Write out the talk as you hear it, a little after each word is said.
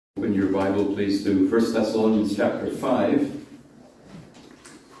Open your Bible, please, to 1 Thessalonians chapter 5.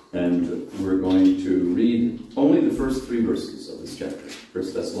 And we're going to read only the first three verses of this chapter.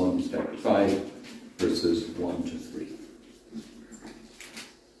 1 Thessalonians chapter 5, verses 1 to 3.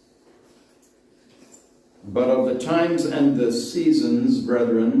 But of the times and the seasons,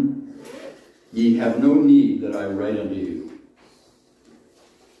 brethren, ye have no need that I write unto you.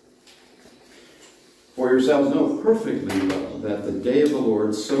 For yourselves know perfectly well that the day of the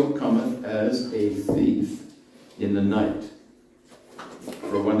Lord so cometh as a thief in the night.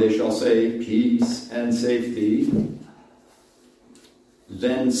 For when they shall say, peace and safety,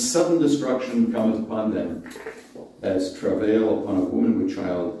 then sudden destruction cometh upon them, as travail upon a woman with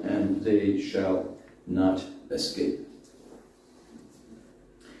child, and they shall not escape.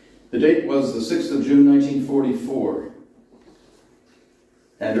 The date was the 6th of June, 1944.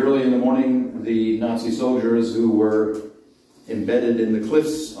 And early in the morning, the Nazi soldiers who were embedded in the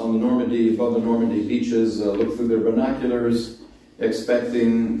cliffs on the Normandy, above the Normandy beaches, looked through their binoculars,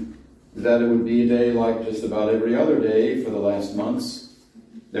 expecting that it would be a day like just about every other day for the last months.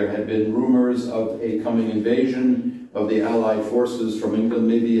 There had been rumors of a coming invasion of the Allied forces from England,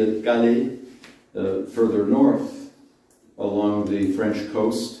 maybe at Calais, further north along the French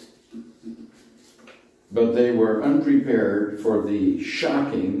coast. But they were unprepared for the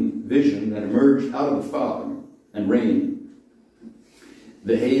shocking vision that emerged out of the fog and rain.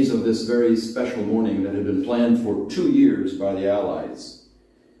 The haze of this very special morning that had been planned for 2 years by the Allies.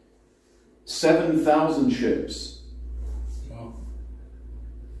 7,000 ships. Wow.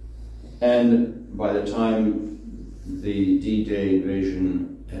 And by the time the D-Day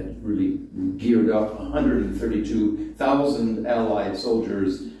invasion had really geared up, 132,000 Allied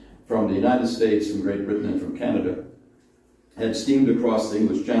soldiers from the United States, from Great Britain, and from Canada had steamed across the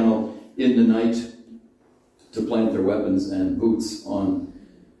English Channel in the night to plant their weapons and boots on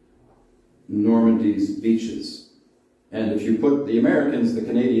Normandy's beaches. And if you put the Americans, the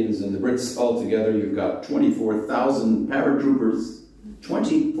Canadians, and the Brits all together, you've got 24,000 paratroopers,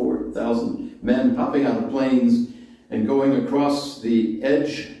 24,000 men hopping out of planes and going across the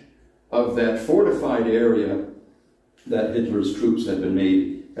edge of that fortified area that Hitler's troops had been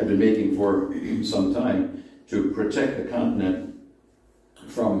making for some time to protect the continent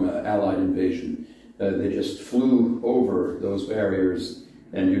from Allied invasion. They just flew over those barriers,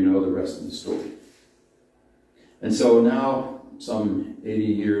 and you know the rest of the story. And so now, some 80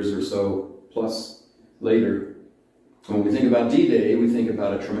 years or so plus later, when we think about D-Day, we think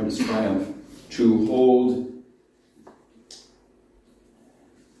about a tremendous triumph to hold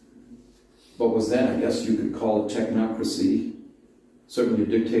what was then, I guess you could call it, technocracy, certainly a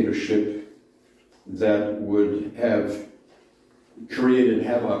dictatorship that would have created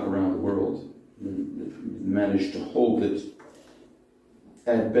havoc around the world, managed to hold it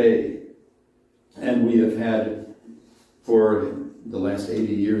at bay. And we have had, for the last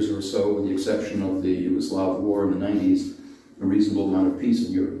 80 years or so, with the exception of the Yugoslav war in the 90s, a reasonable amount of peace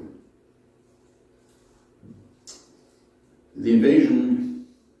in Europe. The invasion,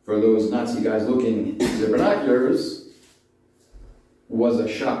 for those Nazi guys looking through their binoculars, was a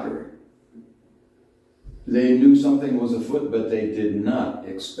shocker. They knew something was afoot, but they did not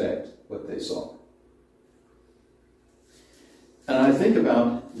expect what they saw. And I think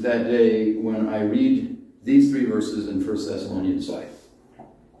about that day when I read these three verses in 1 Thessalonians 5.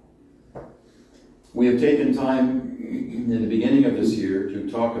 We have taken time in the beginning of this year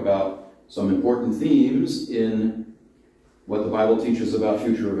to talk about some important themes in what the Bible teaches about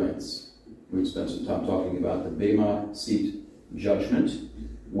future events. We've spent some time talking about the Bema seat judgment,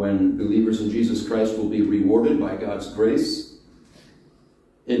 when believers in Jesus Christ will be rewarded by God's grace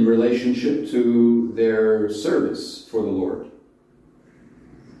in relationship to their service for the Lord.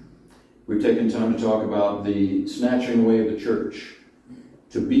 We've taken time to talk about the snatching away of the church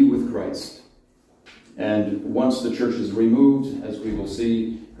to be with Christ. And once the church is removed, as we will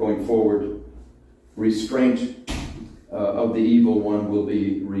see going forward, restraint of the evil one will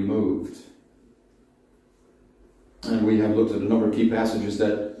be removed. And we have looked at a number of key passages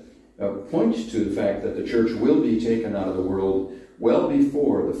that point to the fact that the church will be taken out of the world well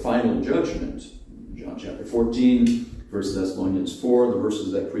before the final judgment. John chapter 14, 1 Thessalonians 4, the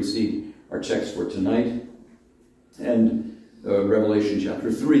verses that precede our text for tonight, and Revelation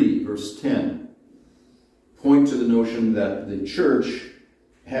chapter 3, verse 10, point to the notion that the church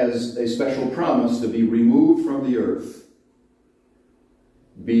has a special promise to be removed from the earth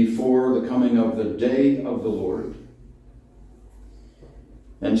before the coming of the day of the Lord.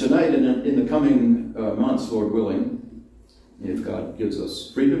 And tonight, in the coming months, Lord willing, if God gives us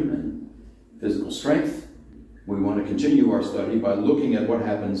freedom and physical strength, we want to continue our study by looking at what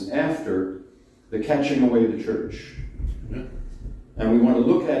happens after the catching away of the church. And we want to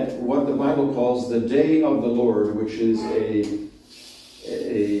look at what the Bible calls the day of the Lord, which is a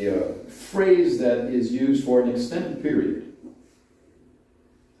phrase that is used for an extended period.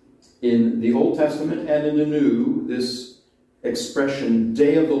 In the Old Testament and in the New, this expression,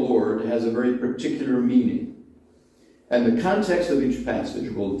 day of the Lord, has a very particular meaning. And the context of each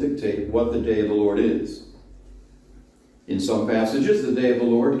passage will dictate what the day of the Lord is. In some passages, the day of the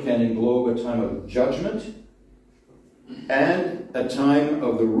Lord can englobe a time of judgment and a time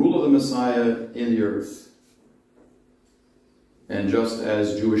of the rule of the Messiah in the earth. And just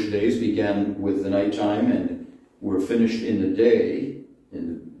as Jewish days began with the nighttime and were finished in the day, in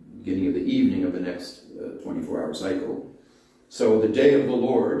the beginning of the evening of the next 24-hour cycle, so the day of the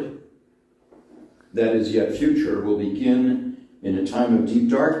Lord, that is yet future, will begin in a time of deep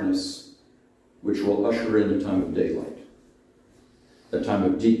darkness, which will usher in a time of daylight. The time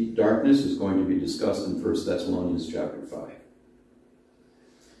of deep darkness is going to be discussed in 1 Thessalonians chapter 5.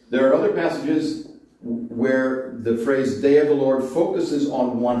 There are other passages where the phrase day of the Lord focuses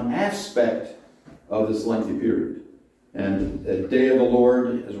on one aspect of this lengthy period. And the day of the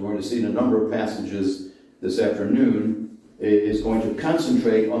Lord, as we're going to see in a number of passages this afternoon, is going to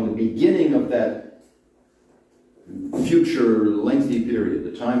concentrate on the beginning of that future lengthy period,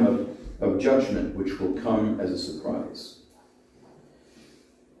 the time of judgment, which will come as a surprise.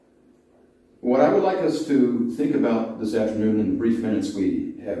 What I would like us to think about this afternoon in the brief minutes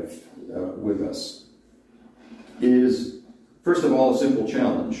we have with us is, first of all, a simple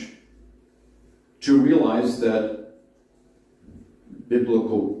challenge to realize that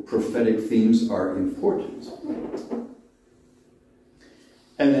biblical prophetic themes are important.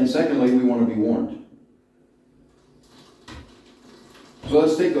 And then secondly, we want to be warned. So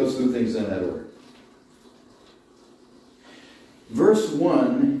let's take those two things in that order. Verse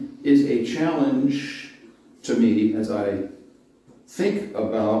 1 is a challenge to me as I think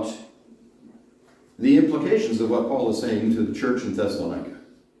about the implications of what Paul is saying to the church in Thessalonica.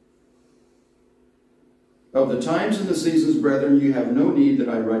 Of the times and the seasons, brethren, you have no need that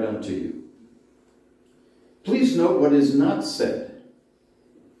I write unto you. Please note what is not said.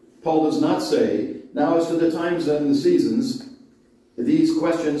 Paul does not say, now as to the times and the seasons, these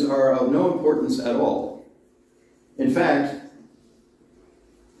questions are of no importance at all. In fact,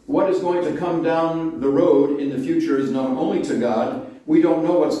 what is going to come down the road in the future is known only to God. We don't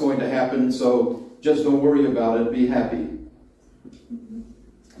know what's going to happen, so just don't worry about it. Be happy.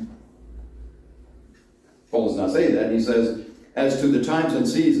 Paul does not say that. He says, as to the times and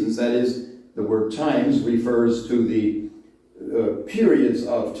seasons, that is, the word times refers to the periods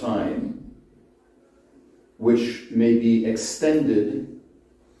of time which may be extended,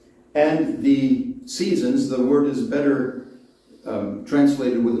 and the seasons, the word is better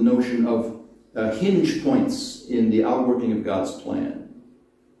translated with the notion of hinge points in the outworking of God's plan.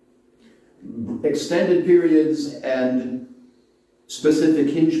 Extended periods and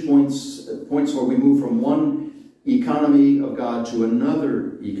specific hinge points, points where we move from one economy of God to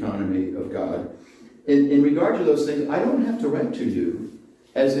another economy of God. In regard to those things, I don't have to write to you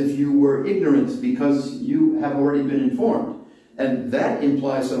as if you were ignorant, because you have already been informed. And that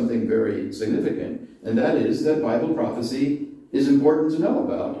implies something very significant, and that is that Bible prophecy is important to know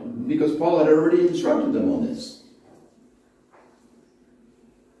about, because Paul had already instructed them on this.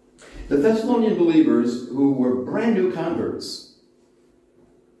 The Thessalonian believers, who were brand new converts,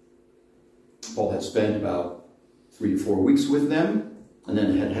 Paul had spent about 3 to 4 weeks with them, and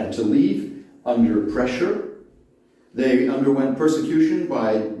then had to leave under pressure. They underwent persecution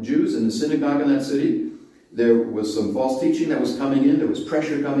by Jews in the synagogue in that city. There was some false teaching that was coming in. There was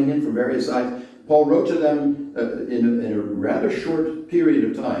pressure coming in from various sides. Paul wrote to them in a rather short period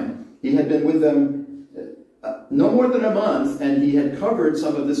of time. He had been with them no more than a month, and he had covered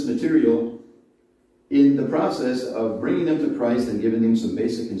some of this material in the process of bringing them to Christ and giving them some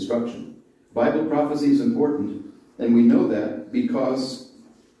basic instruction. Bible prophecy is important, and we know that because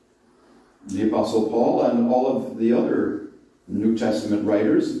the Apostle Paul and all of the other New Testament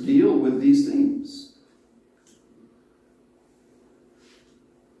writers deal with these themes.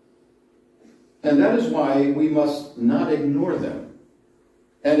 And that is why we must not ignore them.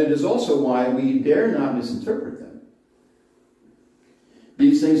 And it is also why we dare not misinterpret them.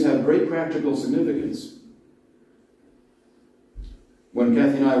 These things have great practical significance. When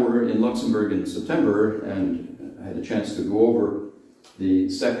Kathy and I were in Luxembourg in September, and I had a chance to go over the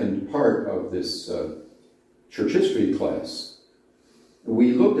second part of this church history class,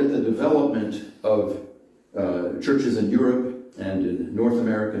 we looked at the development of churches in Europe and in North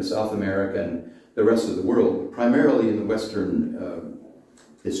America and South America, and the rest of the world, primarily in the Western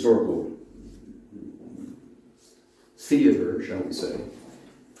historical theater, shall we say,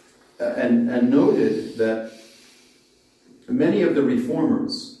 and noted that many of the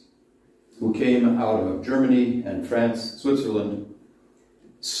reformers who came out of Germany and France, Switzerland,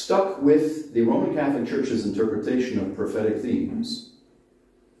 stuck with the Roman Catholic Church's interpretation of prophetic themes,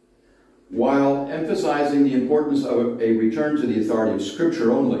 while emphasizing the importance of a return to the authority of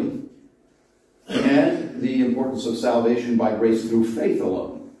Scripture only, and the importance of salvation by grace through faith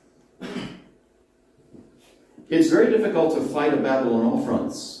alone. It's very difficult to fight a battle on all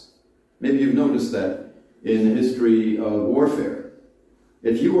fronts. Maybe you've noticed that in the history of warfare.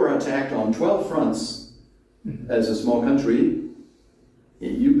 If you were attacked on 12 fronts as a small country,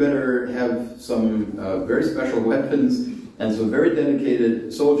 you better have some very special weapons and some very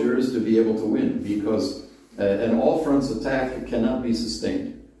dedicated soldiers to be able to win, because an all-fronts attack cannot be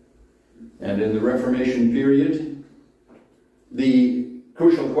sustained. And in the Reformation period, the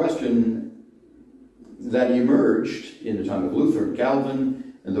crucial question that emerged in the time of Luther,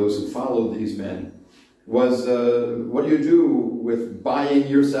 Calvin, and those who followed these men was, what do you do with buying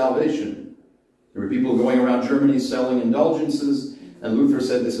your salvation? There were people going around Germany selling indulgences, and Luther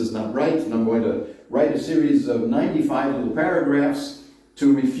said, this is not right, and I'm going to write a series of 95 little paragraphs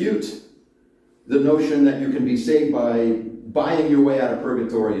to refute the notion that you can be saved by buying your way out of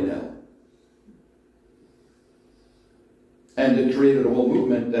purgatory and hell. And it created a whole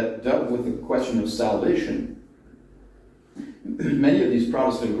movement that dealt with the question of salvation. Many of these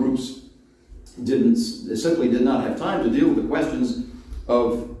Protestant groups simply did not have time to deal with the questions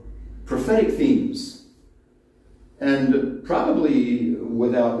of prophetic themes. And probably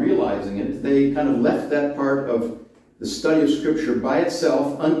without realizing it, they kind of left that part of the study of Scripture by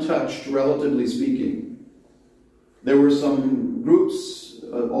itself, untouched, relatively speaking. There were some groups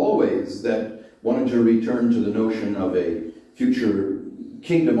always that wanted to return to the notion of a future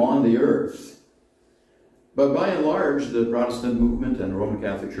kingdom on the earth. But by and large, the Protestant movement and the Roman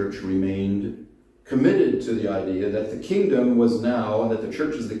Catholic Church remained committed to the idea that the kingdom was now, and that the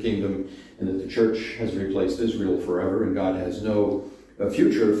church is the kingdom, and that the church has replaced Israel forever, and God has no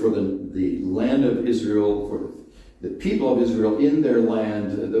future for the land of Israel, for the people of Israel in their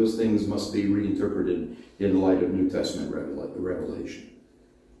land. Those things must be reinterpreted in light of New Testament revelation.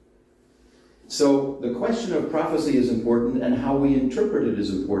 So the question of prophecy is important, and how we interpret it is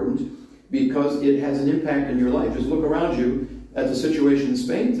important, because it has an impact in your life. Just look around you at the situation in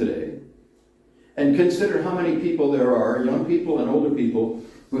Spain today, and consider how many people there are, young people and older people,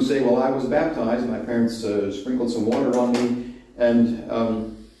 who say, well, I was baptized, my parents sprinkled some water on me,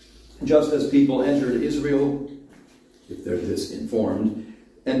 and just as people entered Israel, if they're this informed,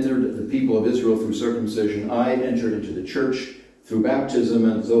 entered the people of Israel through circumcision, I entered into the church through baptism,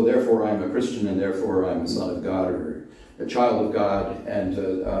 and so therefore I'm a Christian, and therefore I'm a son of God, or a child of God, and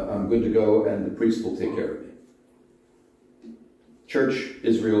I'm good to go, and the priest will take care of me. Church,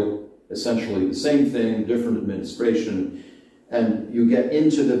 Israel, essentially the same thing, different administration, and you get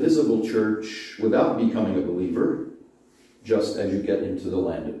into the visible church without becoming a believer, just as you get into the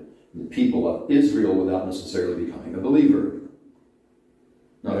land of the people of Israel without necessarily becoming a believer.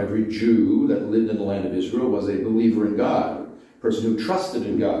 Not every Jew that lived in the land of Israel was a believer in God, a person who trusted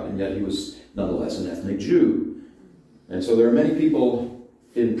in God, and yet he was nonetheless an ethnic Jew. And so there are many people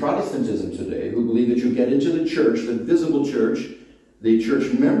in Protestantism today who believe that you get into the church, the visible church, the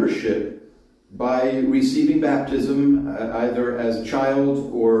church membership, by receiving baptism either as a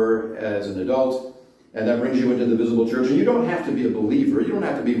child or as an adult, and that brings you into the visible church. And you don't have to be a believer, you don't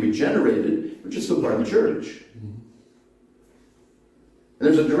have to be regenerated, but you're still part of the church. And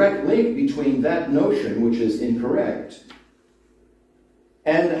there's a direct link between that notion, which is incorrect,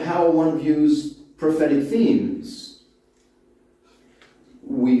 and how one views prophetic themes.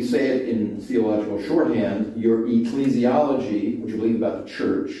 We say it in theological shorthand, your ecclesiology, what you believe about the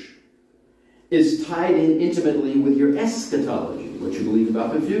church, is tied in intimately with your eschatology, what you believe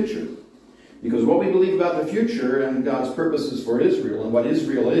about the future. Because what we believe about the future and God's purposes for Israel and what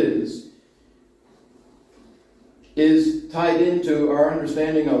Israel is tied into our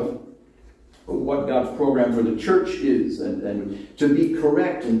understanding of what God's program for the church is, and to be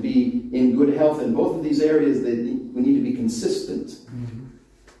correct and be in good health in both of these areas, we need to be consistent. Mm-hmm.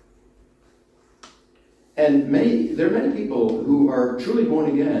 And there are many people who are truly born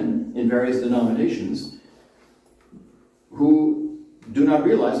again in various denominations who do not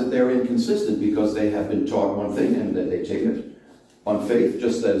realize that they're inconsistent because they have been taught one thing and that they take it on faith,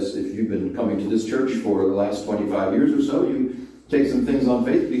 just as if you've been coming to this church for the last 25 years or so, you take some things on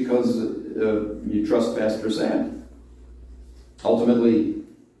faith because you trust Pastor Sam. Ultimately,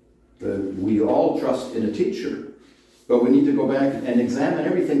 We all trust in a teacher, but we need to go back and examine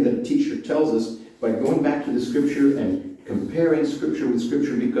everything that a teacher tells us by going back to the Scripture and comparing Scripture with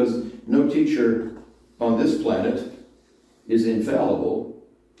Scripture, because no teacher on this planet is infallible,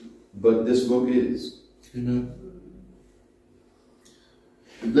 but this book is. Amen.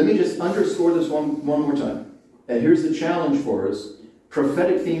 Let me just underscore this one more time. And here's the challenge for us.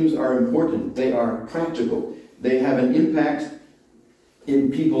 Prophetic themes are important. They are practical. They have an impact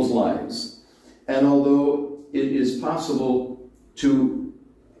in people's lives. And although it is possible to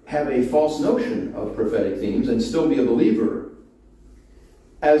have a false notion of prophetic themes and still be a believer,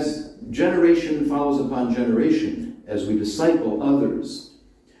 as generation follows upon generation, as we disciple others,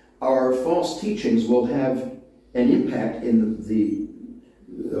 our false teachings will have an impact in the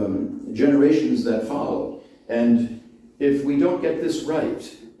generations that follow. And if we don't get this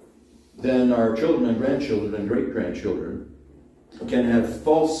right, then our children and grandchildren and great-grandchildren can have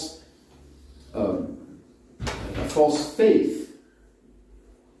false faith,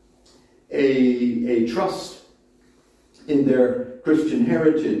 a trust in their Christian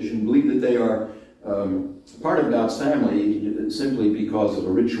heritage, and believe that they are part of God's family simply because of a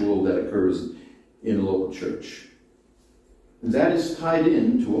ritual that occurs in a local church. That is tied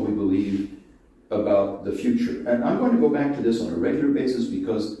into what we believe about the future. And I'm going to go back to this on a regular basis,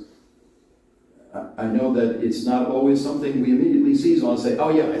 because I know that it's not always something we immediately seize on and say, oh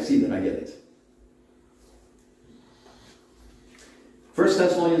yeah, I see that, I get it. 1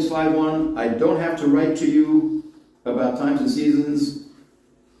 Thessalonians 5:1, I don't have to write to you about times and seasons.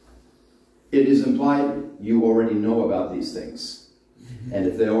 It is implied you already know about these things. And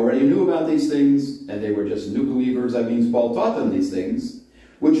if they already knew about these things, and they were just new believers, that means Paul taught them these things,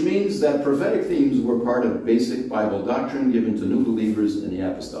 which means that prophetic themes were part of basic Bible doctrine given to new believers in the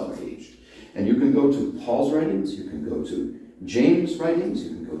apostolic age. And you can go to Paul's writings, you can go to James' writings, you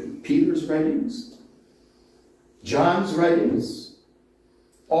can go to Peter's writings, John's writings.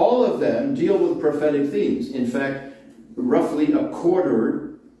 All of them deal with prophetic themes. In fact, roughly a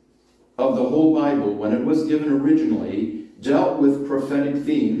quarter of the whole Bible, when it was given originally, dealt with prophetic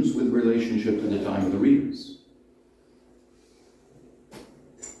themes with relationship to the time of the readers.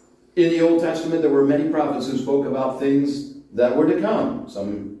 In the Old Testament, there were many prophets who spoke about things that were to come,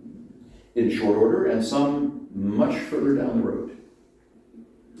 some in short order and some much further down the road.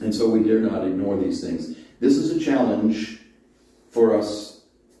 And so we dare not ignore these things. This is a challenge for us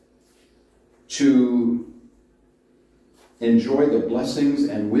to enjoy the blessings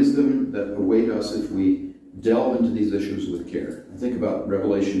and wisdom that await us if we delve into these issues with care. Think about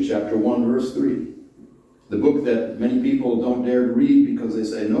Revelation chapter 1, verse 3. The book that many people don't dare to read because they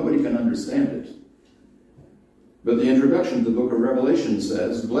say nobody can understand it. But the introduction to the book of Revelation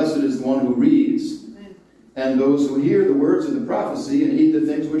says, blessed is the one who reads, and those who hear the words of the prophecy and eat the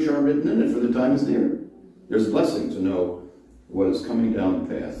things which are written in it, for the time is near. There's a blessing to know what is coming down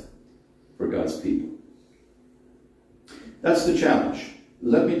the path for God's people. That's the challenge.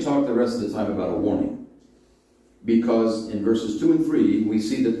 Let me talk the rest of the time about a warning. Because in verses 2 and 3, we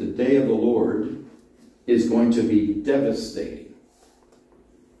see that the day of the Lord is going to be devastating.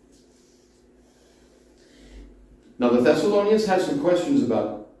 Now, the Thessalonians had some questions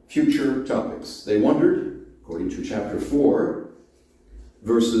about future topics. They wondered, according to chapter 4,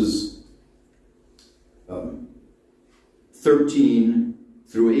 verses 13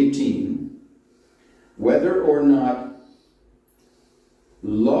 through 18, whether or not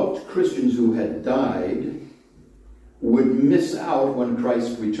loved Christians who had died would miss out when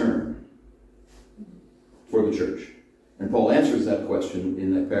Christ returned for the church. And Paul answers that question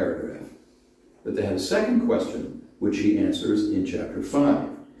in that paragraph. But they had a second question, which he answers in chapter 5.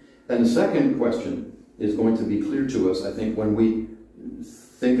 And the second question is going to be clear to us, I think, when we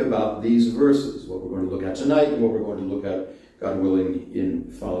think about these verses, what we're going to look at tonight and what we're going to look at, God willing,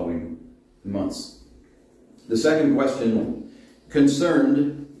 in following months. The second question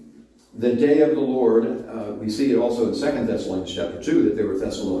concerned the day of the Lord. We see it also in 2 Thessalonians chapter 2 that there were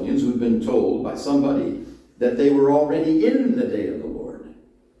Thessalonians who'd been told by somebody that they were already in the day of the Lord.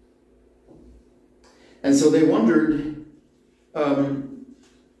 And so they wondered,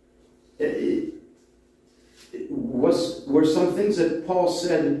 were some things that Paul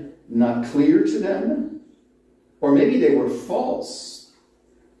said not clear to them? Or maybe they were false.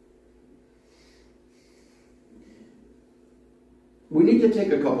 We need to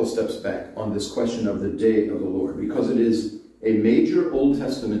take a couple steps back on this question of the day of the Lord, because it is a major Old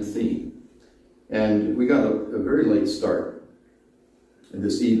Testament theme. And we got a very late start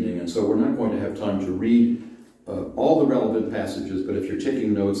this evening, and so we're not going to have time to read all the relevant passages, but if you're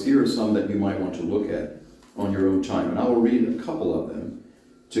taking notes, here are some that you might want to look at on your own time. And I will read a couple of them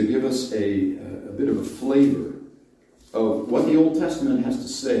to give us a bit of a flavor of what the Old Testament has to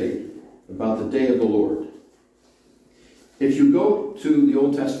say about the day of the Lord. If you go to the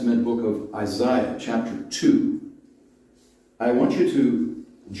Old Testament book of Isaiah, chapter 2, I want you to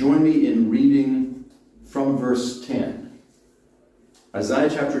join me in reading from verse 10. Isaiah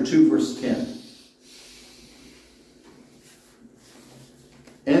chapter 2, verse 10.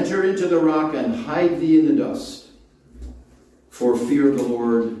 Enter into the rock and hide thee in the dust, for fear of the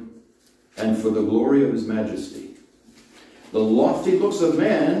Lord and for the glory of his majesty. The lofty looks of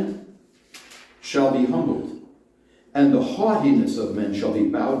man shall be humbled, and the haughtiness of men shall be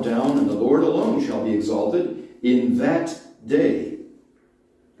bowed down, and the Lord alone shall be exalted in that day.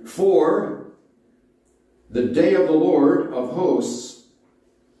 For the day of the Lord of hosts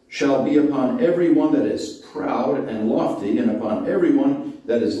shall be upon every one that is proud and lofty, and upon every one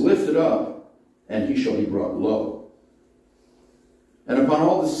that is lifted up, and he shall be brought low. And upon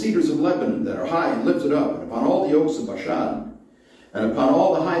all the cedars of Lebanon that are high and lifted up, and upon all the oaks of Bashan, and upon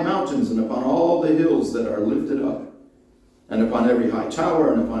all the high mountains, and upon all the hills that are lifted up, and upon every high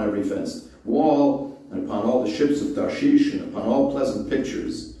tower, and upon every fenced wall, and upon all the ships of Tarshish, and upon all pleasant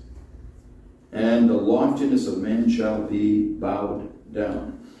pictures. And the loftiness of men shall be bowed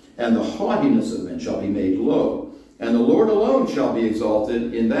down, and the haughtiness of men shall be made low, and the Lord alone shall be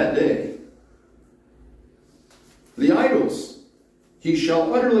exalted in that day. The idols he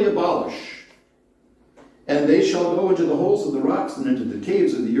shall utterly abolish, and they shall go into the holes of the rocks and into the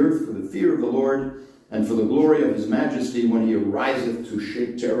caves of the earth for the fear of the Lord and for the glory of his majesty, when he ariseth to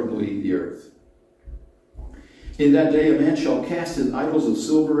shake terribly the earth. In that day a man shall cast his idols of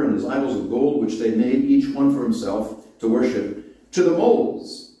silver and his idols of gold, which they made each one for himself to worship, to the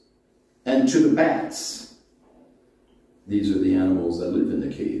moles and to the bats. These are the animals that live in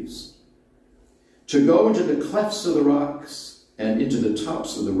the caves. To go into the clefts of the rocks and into the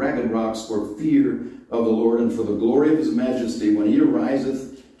tops of the ragged rocks for fear of the Lord and for the glory of his majesty, when he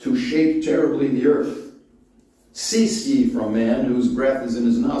ariseth to shake terribly the earth. Cease ye from man, whose breath is in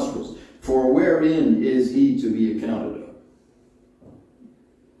his nostrils, for wherein is he to be accounted of?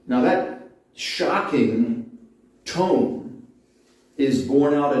 Now that shocking tone is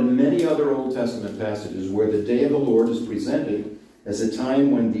borne out in many other Old Testament passages where the day of the Lord is presented as a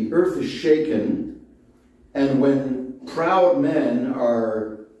time when the earth is shaken and when proud men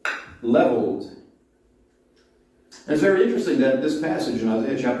are leveled. And it's very interesting that this passage in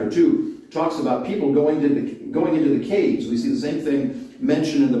Isaiah chapter 2 talks about people going into the caves. We see the same thing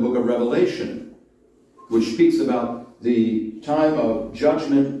mentioned in the book of Revelation, which speaks about the time of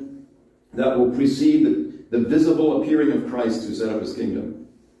judgment that will precede the visible appearing of Christ to set up his kingdom.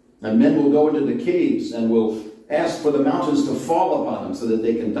 And men will go into the caves and will ask for the mountains to fall upon them so that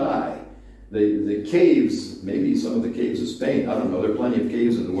they can die. The caves, maybe some of the caves of Spain, I don't know, there are plenty of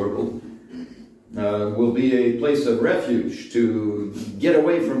caves in the world, will be a place of refuge to get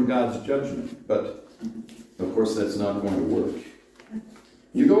away from God's judgment. But, of course, that's not going to work.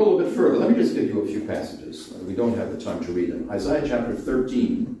 You go a little bit further. Let me just give you a few passages. We don't have the time to read them. Isaiah chapter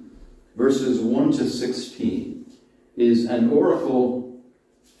 13, verses 1 to 16, is an oracle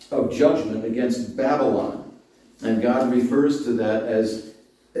of judgment against Babylon. And God refers to that as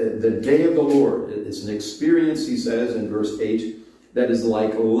the day of the Lord. It's an experience, he says in verse 8, that is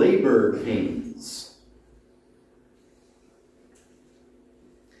like labor pains.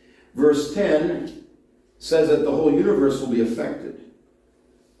 Verse 10 says that the whole universe will be affected.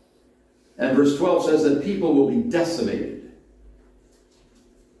 And verse 12 says that people will be decimated.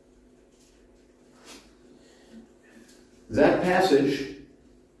 That passage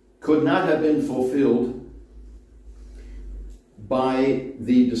could not have been fulfilled by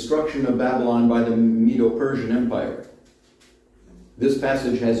the destruction of Babylon by the Medo-Persian Empire. This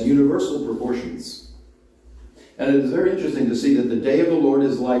passage has universal proportions. And it is very interesting to see that the day of the Lord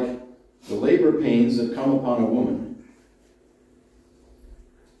is like the labor pains that come upon a woman.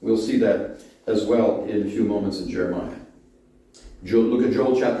 We'll see that as well in a few moments in Jeremiah. Look at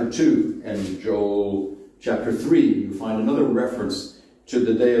Joel chapter 2 and Joel chapter 3. You find another reference to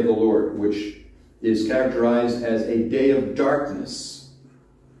the day of the Lord, which is characterized as a day of darkness,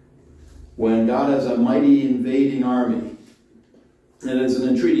 when God has a mighty invading army. And it's an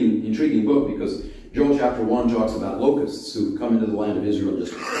intriguing book, because Joel chapter 1 talks about locusts who come into the land of Israel and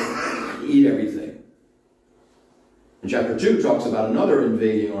just eat everything. And chapter 2 talks about another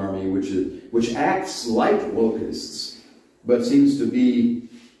invading army which acts like locusts, but seems to be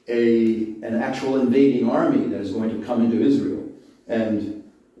an actual invading army that is going to come into Israel. And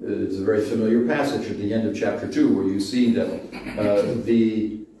it's a very familiar passage at the end of chapter 2, where you see that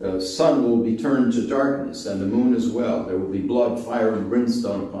the The sun will be turned to darkness, and the moon as well. There will be blood, fire, and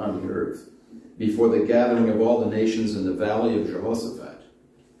brimstone upon the earth before the gathering of all the nations in the valley of Jehoshaphat.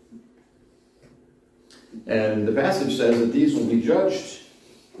 And the passage says that these will be judged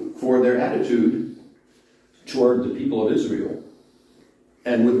for their attitude toward the people of Israel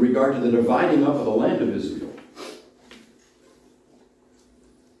and with regard to the dividing up of the land of Israel.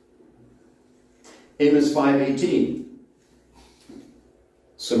 Amos 5:18.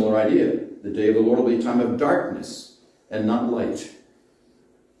 Similar idea. The day of the Lord will be a time of darkness and not light.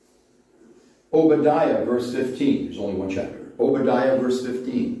 Obadiah, verse 15. There's only one chapter. Obadiah, verse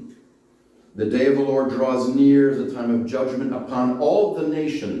 15. The day of the Lord draws near, the time of judgment upon all the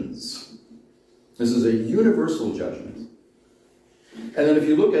nations. This is a universal judgment. And then if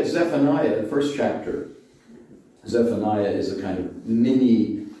you look at Zephaniah, the first chapter, Zephaniah is a kind of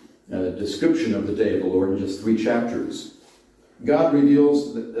mini description of the day of the Lord in just 3 chapters. God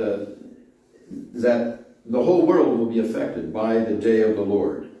reveals that the whole world will be affected by the day of the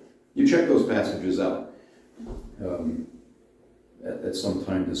Lord. You check those passages out at some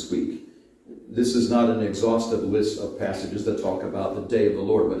time this week. This is not an exhaustive list of passages that talk about the day of the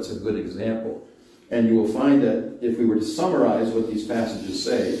Lord, but it's a good example. And you will find that if we were to summarize what these passages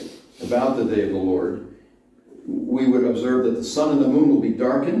say about the day of the Lord, we would observe that the sun and the moon will be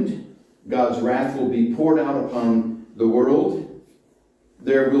darkened, God's wrath will be poured out upon the world,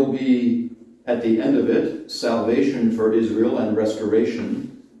 there will be, at the end of it, salvation for Israel and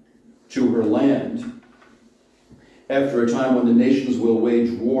restoration to her land, after a time when the nations will wage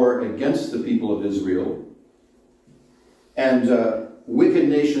war against the people of Israel, and wicked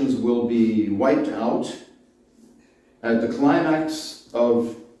nations will be wiped out. At the climax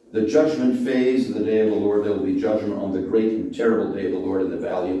of the judgment phase of the day of the Lord, there will be judgment on the great and terrible day of the Lord in the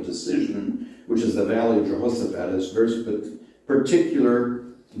valley of decision, which is the valley of Jehoshaphat, this very particular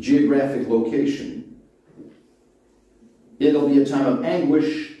geographic location. It'll be a time of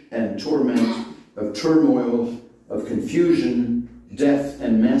anguish and torment, of turmoil, of confusion, death,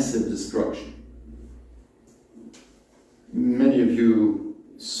 and massive destruction. Many of you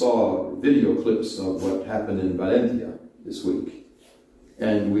saw video clips of what happened in Valencia this week.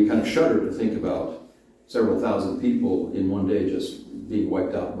 And we kind of shudder to think about several thousand people in one day just being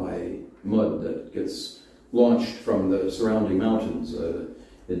wiped out by mud that gets launched from the surrounding mountains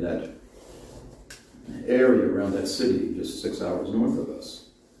in that area around that city, just 6 hours north of us.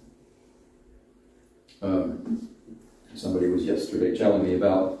 Somebody was yesterday telling me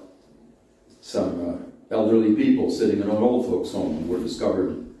about some elderly people sitting in an old folks' home and were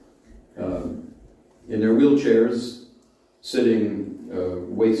discovered in their wheelchairs, sitting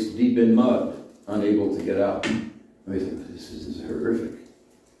waist deep in mud, unable to get out. And they think, this is horrific.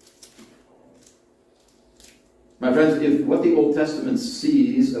 My friends, if what the Old Testament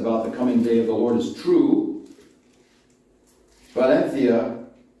sees about the coming day of the Lord is true, Valencia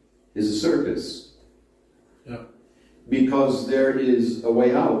is a circus. Yeah. Because there is a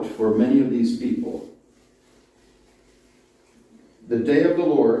way out for many of these people. The day of the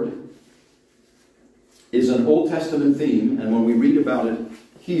Lord is an Old Testament theme, and when we read about it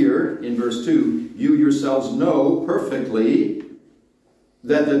here in verse 2, you yourselves know perfectly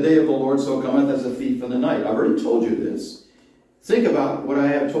that the day of the Lord so cometh as a thief in the night. I've already told you this. Think about what I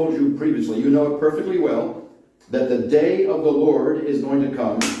have told you previously. You know it perfectly well, that the day of the Lord is going to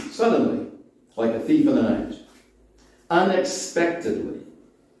come suddenly, like a thief in the night. Unexpectedly.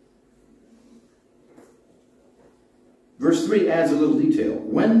 Verse 3 adds a little detail.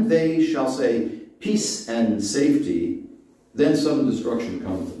 When they shall say, peace and safety, then sudden destruction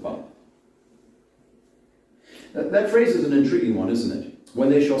cometh upon. That phrase is an intriguing one, isn't it? When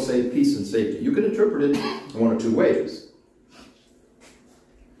they shall say peace and safety. You could interpret it in one or two ways.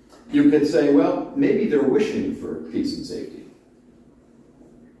 You could say, well, maybe they're wishing for peace and safety.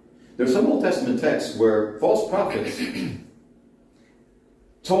 There's some Old Testament texts where false prophets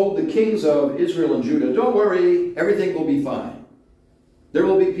told the kings of Israel and Judah, don't worry, everything will be fine. There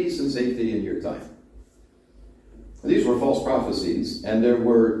will be peace and safety in your time. These were false prophecies, and there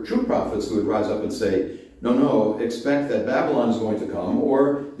were true prophets who would rise up and say, no, expect that Babylon is going to come,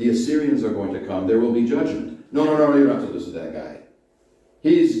 or the Assyrians are going to come. There will be judgment. No, you don't have to listen to that guy.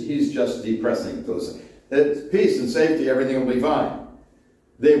 He's just depressing. Peace and safety, everything will be fine.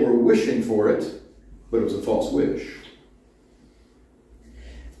 They were wishing for it, but it was a false wish.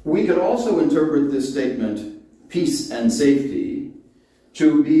 We could also interpret this statement, peace and safety,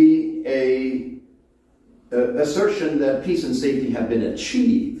 to be an assertion that peace and safety have been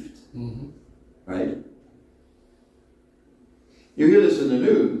achieved. Mm-hmm. Right? You hear this in the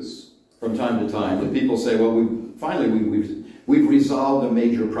news from time to time, that people say, well, we've we've resolved a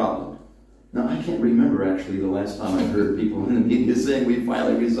major problem. Now, I can't remember actually the last time I heard people in the media saying we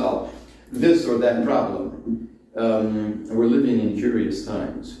finally resolved this or that problem. We're living in curious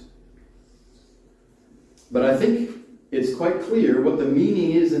times. But I think it's quite clear what the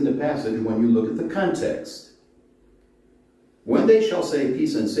meaning is in the passage when you look at the context. When they shall say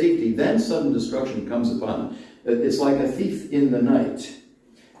peace and safety, then sudden destruction comes upon them. It's like a thief in the night.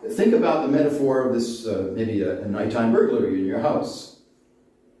 Think about the metaphor of this, maybe a nighttime burglary in your house.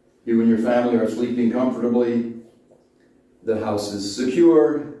 You and your family are sleeping comfortably. The house is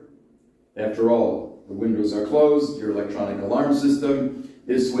secure. After all, the windows are closed. Your electronic alarm system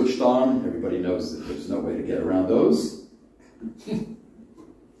is switched on. Everybody knows that there's no way to get around those.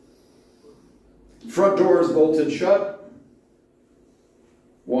 Front door is bolted shut.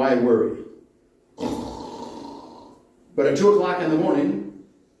 Why worry? But at 2 o'clock in the morning,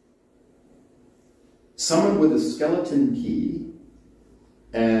 someone with a skeleton key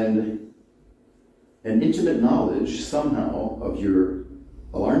and an intimate knowledge somehow of your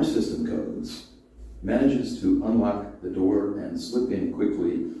alarm system codes manages to unlock the door and slip in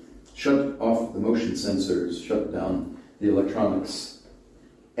quickly, shut off the motion sensors, shut down the electronics,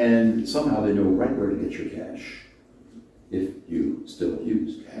 and somehow they know right where to get your cash, if you still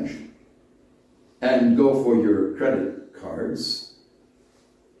use cash, and go for your credit cards,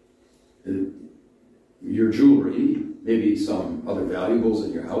 your jewelry, maybe some other valuables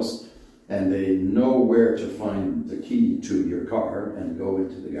in your house, and they know where to find the key to your car and go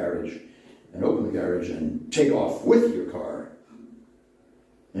into the garage and open the garage and take off with your car.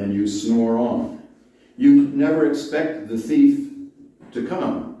 And you snore on. You never expect the thief to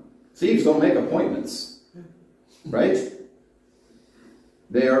come. Thieves don't make appointments, right?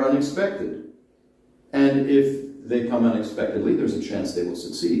 They are unexpected. And if they come unexpectedly, there's a chance they will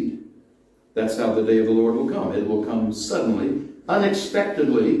succeed. That's how the day of the Lord will come. It will come suddenly,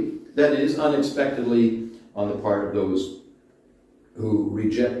 unexpectedly, that is, unexpectedly on the part of those who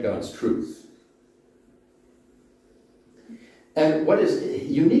reject God's truth. And what is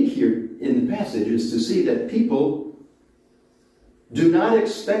unique here in the passage is to see that people do not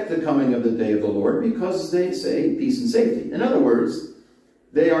expect the coming of the day of the Lord because they say peace and safety. In other words,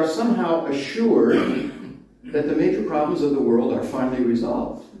 they are somehow assured that the major problems of the world are finally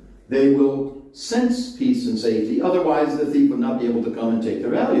resolved. They will sense peace and safety, otherwise the thief would not be able to come and take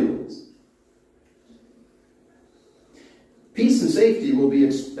their valuables. Peace and safety will be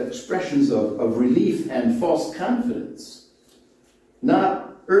expressions of relief and false confidence,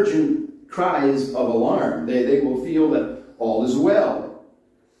 not urgent cries of alarm. They will feel that all is well.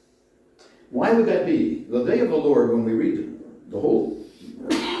 Why would that be? The day of the Lord, when we read the whole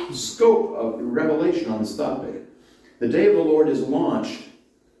scope of revelation on this topic, the day of the Lord is launched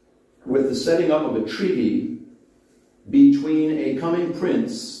with the setting up of a treaty between a coming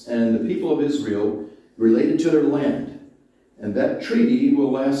prince and the people of Israel related to their land. And that treaty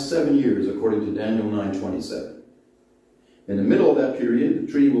will last 7 years, according to Daniel 9:27. In the middle of that period,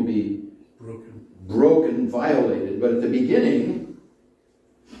 the treaty will be broken, violated. But at the beginning,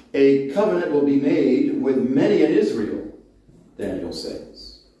 a covenant will be made with many in Israel, Daniel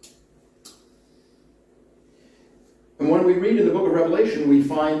says. And when we read in the book of Revelation, we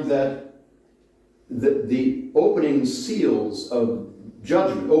find that the opening seals of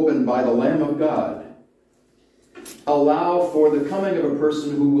judgment opened by the Lamb of God allow for the coming of a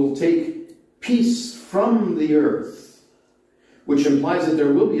person who will take peace from the earth, which implies that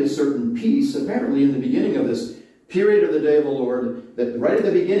there will be a certain peace, apparently in the beginning of this period of the day of the Lord, that right at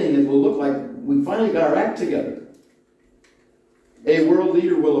the beginning it will look like we finally got our act together. A world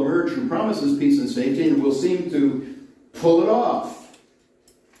leader will emerge who promises peace and safety and will seem to pull it off.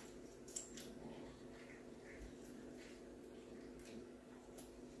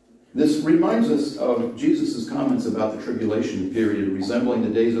 This reminds us of Jesus' comments about the tribulation period resembling the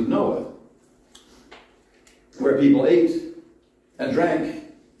days of Noah, where people ate and drank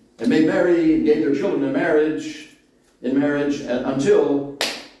and made merry and gave their children in marriage and until,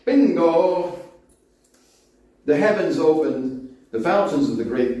 bingo, the heavens opened, the fountains of the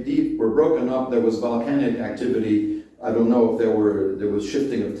great deep were broken up, there was volcanic activity. I don't know if there was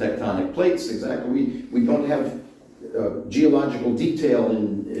shifting of tectonic plates exactly. We don't have geological detail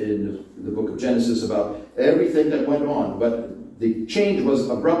in the book of Genesis about everything that went on, but the change was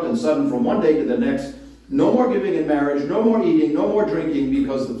abrupt and sudden from one day to the next. No more giving in marriage, no more eating, no more drinking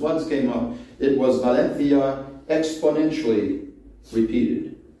because the floods came up. It was Valentia exponentially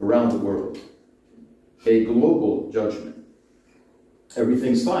repeated around the world. A global judgment.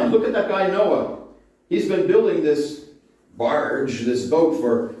 Everything's fine. Look at that guy Noah. He's been building this barge, this boat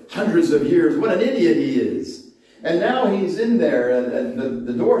for hundreds of years. What an idiot he is. And now he's in there, and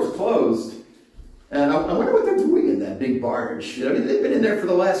the door's closed. And I wonder what they're doing in that big barge. You know, they've been in there for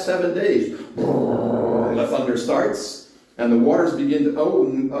the last 7 days. The thunder starts, and the waters begin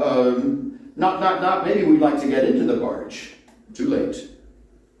to, knock, maybe we'd like to get into the barge. Too late.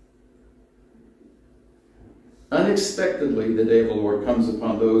 Unexpectedly, the day of the Lord comes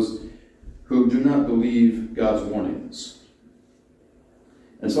upon those who do not believe God's warnings.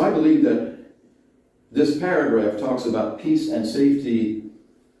 And so I believe that this paragraph talks about peace and safety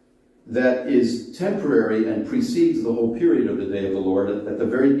that is temporary and precedes the whole period of the day of the Lord at the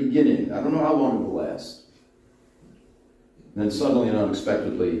very beginning. I don't know how long it will last. And then suddenly and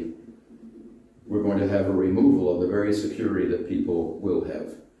unexpectedly, we're going to have a removal of the very security that people will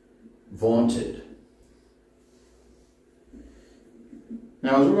have vaunted.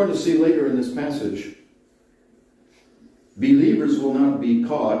 Now, as we're going to see later in this passage, believers will not be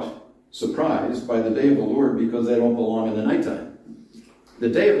caught surprised by the day of the Lord because they don't belong in the nighttime. The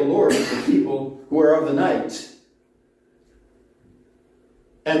day of the Lord is the people who are of the night.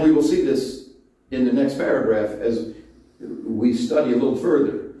 And we will see this in the next paragraph as we study a little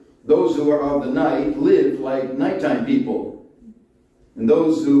further. Those who are of the night live like nighttime people. And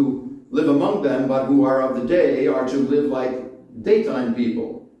those who live among them but who are of the day are to live like daytime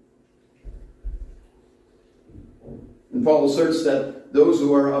people. And Paul asserts that those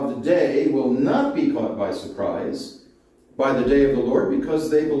who are of the day will not be caught by surprise by the day of the Lord because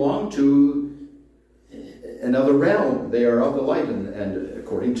they belong to another realm. They are of the light, and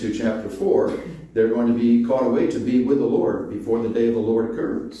according to chapter 4, they're going to be caught away to be with the Lord before the day of the Lord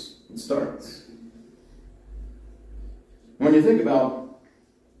occurs and starts. When you think about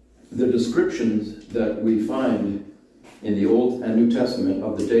the descriptions that we find in the Old and New Testament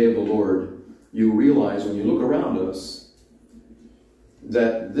of the day of the Lord, you realize when you look around us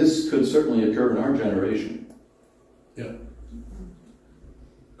that this could certainly occur in our generation. Yeah.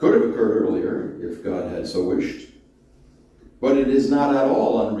 Could have occurred earlier if God had so wished. But it is not at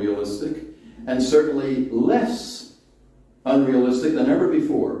all unrealistic, and certainly less unrealistic than ever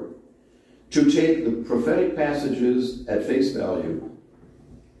before, to take the prophetic passages at face value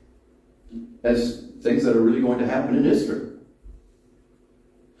as things that are really going to happen in history.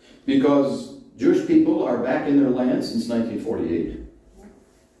 Because Jewish people are back in their land since 1948,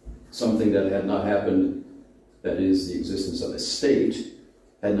 something that had not happened, that is, the existence of a state,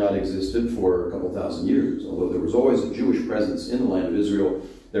 had not existed for a couple thousand years. Although there was always a Jewish presence in the land of Israel,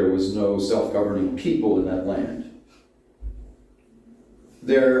 there was no self-governing people in that land.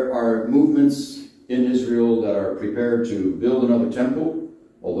 There are movements in Israel that are prepared to build another temple,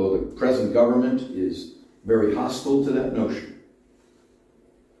 although the present government is very hostile to that notion.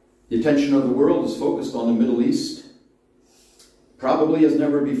 The attention of the world is focused on the Middle East, probably as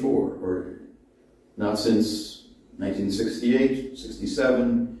never before, or not since 1968,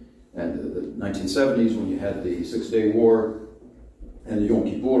 67, and the 1970s when you had the Six-Day War and the Yom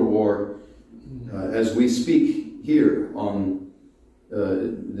Kippur War. As we speak here on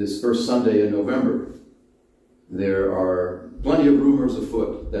this first Sunday in November, there are plenty of rumors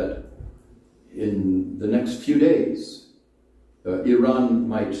afoot that in the next few days, Iran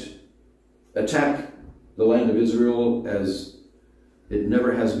might attack the land of Israel as it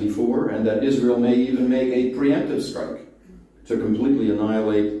never has before, and that Israel may even make a preemptive strike to completely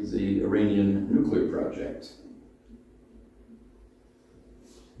annihilate the Iranian nuclear project.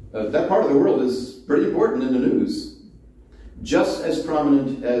 That part of the world is pretty important in the news, just as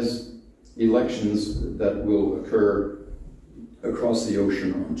prominent as elections that will occur across the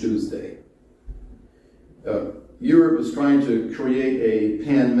ocean on Tuesday. Europe is trying to create a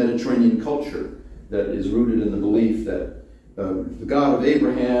pan-Mediterranean culture that is rooted in the belief that the God of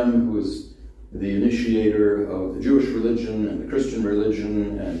Abraham, who is the initiator of the Jewish religion and the Christian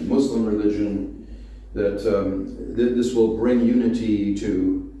religion and Muslim religion, that this will bring unity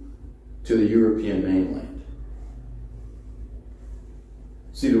to the European mainland.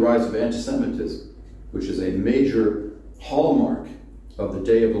 See the rise of anti-Semitism, which is a major hallmark of the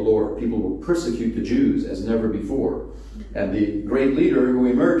day of the Lord. People will persecute the Jews as never before. And the great leader who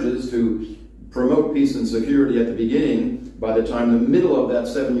emerges to promote peace and security at the beginning, by the time the middle of that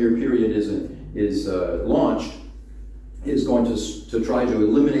 7-year period is launched, is going to try to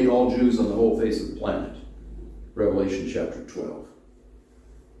eliminate all Jews on the whole face of the planet. Revelation chapter 12.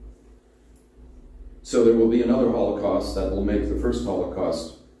 So there will be another Holocaust that will make the first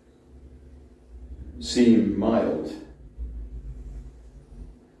Holocaust seem mild.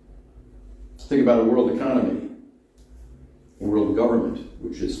 Think about a world economy, a world government,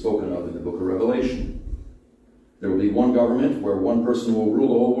 which is spoken of in the book of Revelation. There will be one government where one person will rule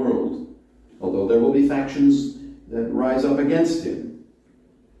the whole world, although there will be factions that rise up against him.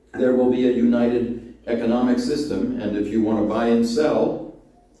 There will be a united economic system, and if you want to buy and sell,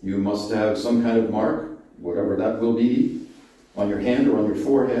 you must have some kind of mark, whatever that will be, on your hand or on your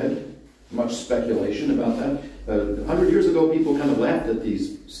forehead. Much speculation about that. 100 years ago, people kind of laughed at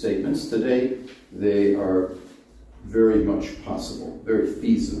these statements. Today, they are very much possible, very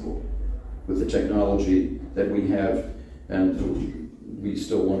feasible with the technology that we have, and we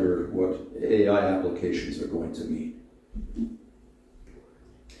still wonder what AI applications are going to mean.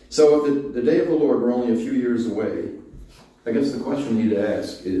 So if the day of the Lord were only a few years away, I guess the question we need to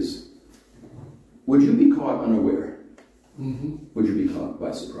ask is, would you be caught unaware? Mm-hmm. Would you be caught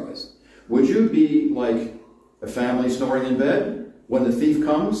by surprise? Would you be like a family snoring in bed when the thief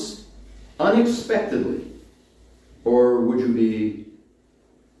comes unexpectedly? Or would you be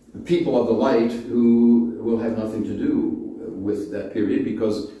people of the light who will have nothing to do with that period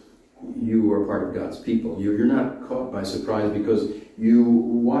because you are part of God's people? You're not caught by surprise because you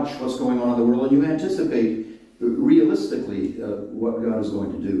watch what's going on in the world and you anticipate realistically what God is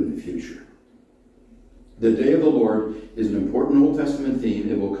going to do in the future. The day of the Lord is an important Old Testament theme.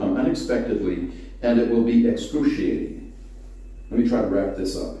 It will come unexpectedly, and it will be excruciating. Let me try to wrap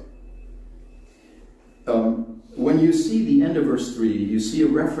this up. When you see the end of verse 3, you see a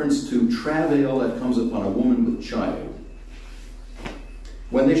reference to travail that comes upon a woman with child.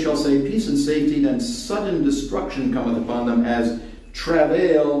 When they shall say peace and safety, then sudden destruction cometh upon them as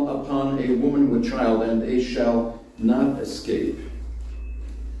travail upon a woman with child, and they shall not escape.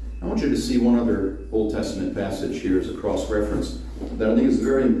 I want you to see one other Old Testament passage here as a cross-reference that I think is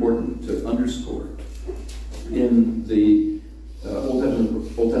very important to underscore. In the Old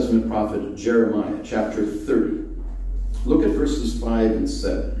Testament prophet Jeremiah, chapter 30. Look at verses 5 and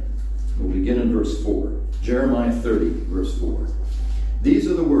 7. We'll begin in verse 4. Jeremiah 30, verse 4. These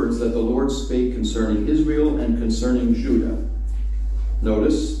are the words that the Lord spake concerning Israel and concerning Judah.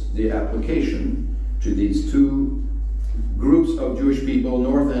 Notice the application to these two groups of Jewish people,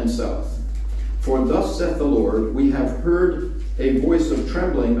 north and south. For thus saith the Lord, we have heard a voice of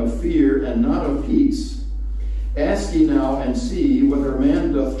trembling, of fear, and not of peace. Ask ye now and see whether a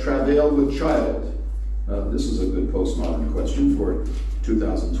man doth travail with child. This is a good postmodern question for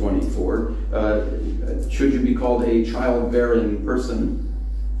 2024. Should you be called a childbearing person?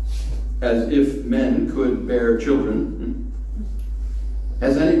 As if men could bear children.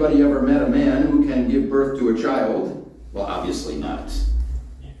 Has anybody ever met a man who can give birth to a child? Well, obviously not.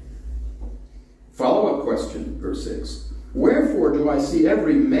 Follow-up question, verse 6. Wherefore do I see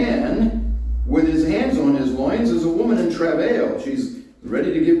every man with his hands on his loins as a woman in travail? She's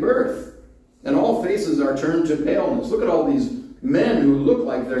ready to give birth. And all faces are turned to paleness. Look at all these men who look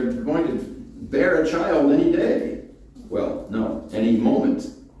like they're going to bear a child any day. Well, no, any moment.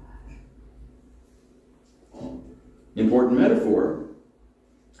 Important metaphor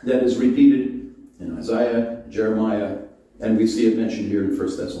that is repeated in Isaiah, Jeremiah, and we see it mentioned here in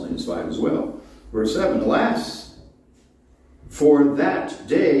 1 Thessalonians 5 as well. Verse 7, alas, for that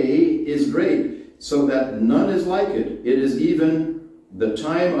day is great, so that none is like it. It is even the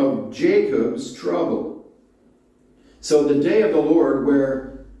time of Jacob's trouble. So the day of the Lord,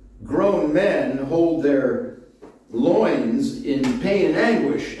 where grown men hold their loins in pain and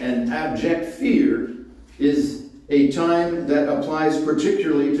anguish and abject fear, is a time that applies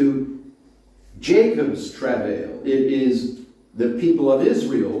particularly to Jacob's travail. It is the people of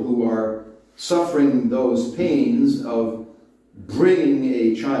Israel who are suffering those pains of bringing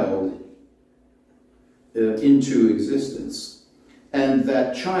a child into existence. And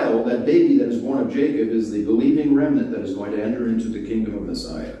that child, that baby that is born of Jacob, is the believing remnant that is going to enter into the kingdom of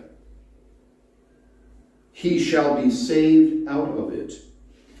Messiah. He shall be saved out of it.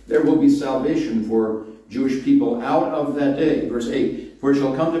 There will be salvation for Jewish people out of that day. Verse 8, for it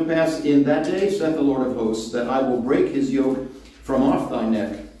shall come to pass in that day, saith the Lord of hosts, that I will break his yoke from off thy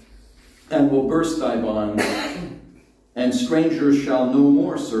neck, and will burst thy bonds, and strangers shall no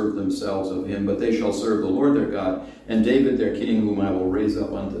more serve themselves of him, but they shall serve the Lord their God, and David their king, whom I will raise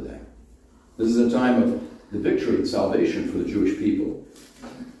up unto them. This is a time of the victory and salvation for the Jewish people.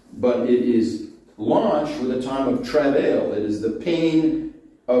 But it is launched with a time of travail. It is the pain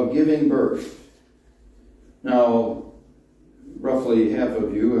of giving birth. Now, roughly half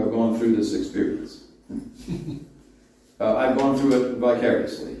of you have gone through this experience. I've gone through it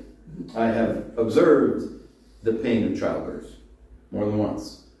vicariously. I have observed the pain of childbirth more than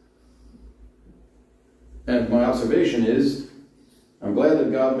once. And my observation is, I'm glad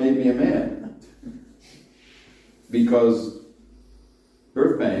that God made me a man. Because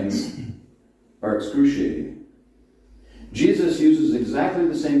birth pains are excruciating. Jesus uses exactly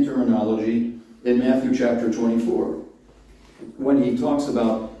the same terminology in Matthew chapter 24, when he talks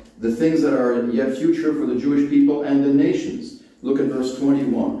about the things that are yet future for the Jewish people and the nations. Look at verse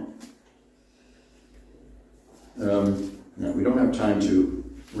 21. Now, we don't have time to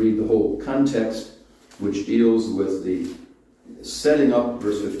read the whole context, which deals with the setting up,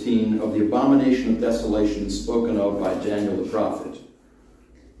 verse 15, of the abomination of desolation spoken of by Daniel the prophet.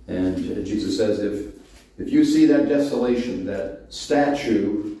 And Jesus says, if you see that desolation, that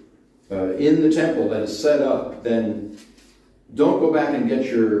statue in the temple that is set up, then don't go back and get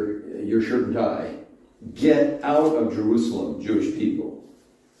your shirt and tie. Get out of Jerusalem, Jewish people.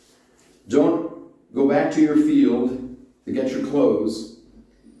 Don't go back to your field to get your clothes,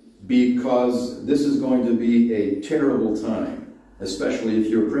 because this is going to be a terrible time, especially if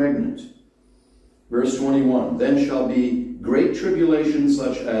you're pregnant. Verse 21, then shall be great tribulation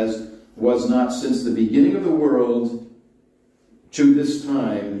such as was not since the beginning of the world to this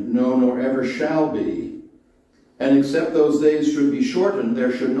time, no, nor ever shall be. And except those days should be shortened,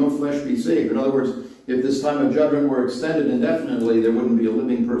 there should no flesh be saved. In other words, if this time of judgment were extended indefinitely, there wouldn't be a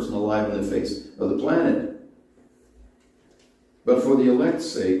living person alive on the face of the planet. But for the elect's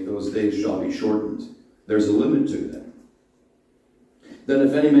sake, those days shall be shortened. There's a limit to them. Then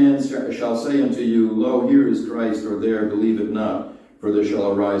if any man shall say unto you, lo, here is Christ, or there, believe it not. For there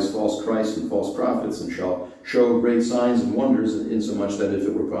shall arise false Christs and false prophets, and shall show great signs and wonders, insomuch that if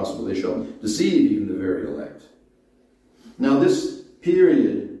it were possible, they shall deceive even the very elect. Now this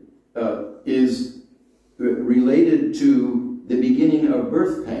period is related to the beginning of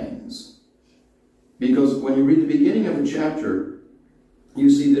birth pangs. Because when you read the beginning of the chapter, you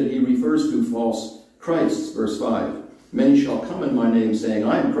see that he refers to false Christs. Verse 5, many shall come in my name, saying,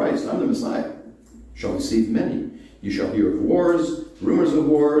 I am Christ, I'm the Messiah. Shall deceive many. You shall hear of wars, rumors of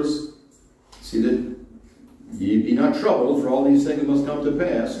wars. See that ye be not troubled, for all these things must come to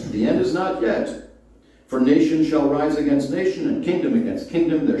pass. The end is not yet. For nation shall rise against nation, and kingdom against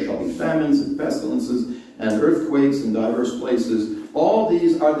kingdom. There shall be famines and pestilences, and earthquakes in divers places. All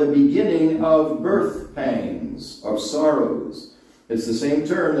these are the beginning of birth pangs, of sorrows. It's the same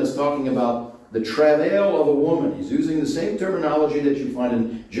term that's talking about the travail of a woman. He's using the same terminology that you find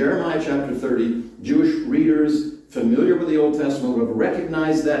in Jeremiah chapter 30. Jewish readers familiar with the Old Testament would have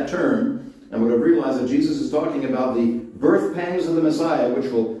recognized that term and would have realized that Jesus is talking about the birth pangs of the Messiah, which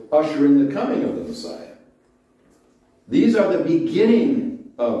will usher in the coming of the Messiah. These are the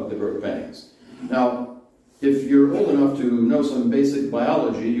beginning of the birth pangs. Now, if you're old enough to know some basic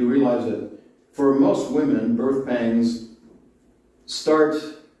biology, you realize that for most women, birth pangs start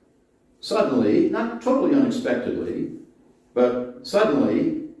suddenly, not totally unexpectedly, but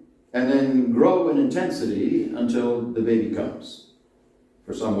suddenly, and then grow in intensity until the baby comes.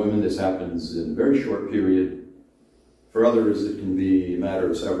 For some women, this happens in a very short period. For others, it can be a matter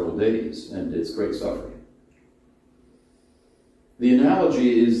of several days, and it's great suffering. The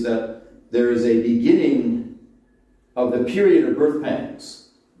analogy is that there is a beginning of the period of birth pangs,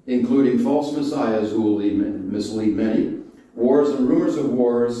 including false messiahs who will mislead many, wars and rumors of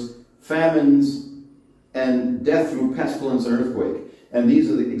wars, famines, and death through pestilence and earthquake. And these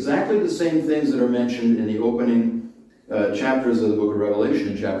are exactly the same things that are mentioned in the opening chapters of the book of Revelation,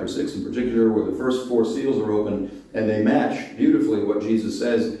 in chapter 6 in particular, where the first 4 seals are opened, and they match beautifully what Jesus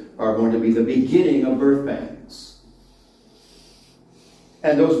says are going to be the beginning of birth pangs.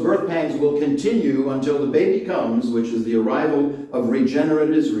 And those birth pangs will continue until the baby comes, which is the arrival of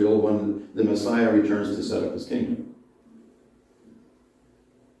regenerate Israel when the Messiah returns to set up his kingdom.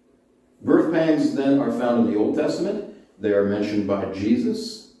 Birth pangs then are found in the Old Testament. They are mentioned by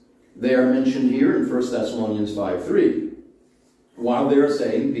Jesus. They are mentioned here in 1 Thessalonians 5:3. While they are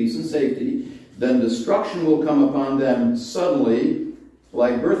saying peace and safety, then destruction will come upon them suddenly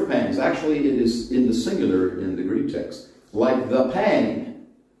like birth pangs. Actually, it is in the singular in the Greek text. Like the pang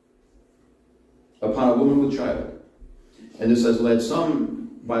upon a woman with child. And this has led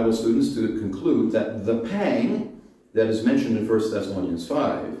some Bible students to conclude that the pang that is mentioned in 1 Thessalonians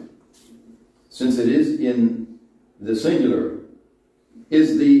 5, since it is in the singular,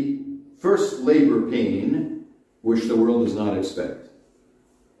 is the first labor pain which the world does not expect.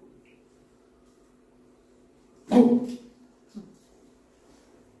 Oh!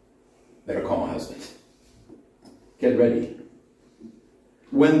 Better call my husband. Get ready.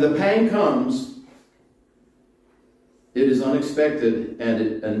 When the pang comes, it is unexpected, and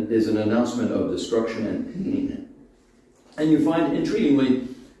it is an announcement of destruction and pain. And you find, intriguingly,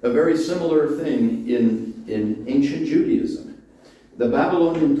 a very similar thing in ancient Judaism. The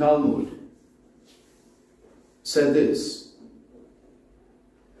Babylonian Talmud said this: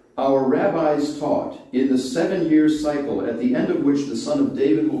 our rabbis taught, in the 7-year cycle, at the end of which the son of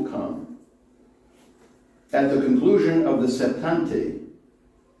David will come, at the conclusion of the Septante,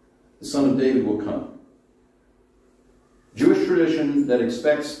 the son of David will come. Jewish tradition that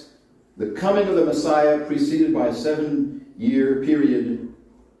expects the coming of the Messiah preceded by a 7-year period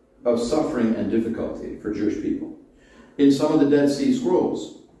of suffering and difficulty for Jewish people. In some of the Dead Sea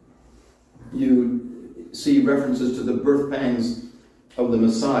Scrolls, you see references to the birth pangs of the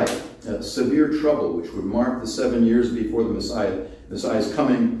Messiah, severe trouble, which would mark the 7 years before the Messiah's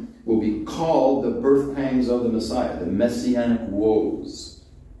coming, will be called the birth pangs of the Messiah, the messianic woes.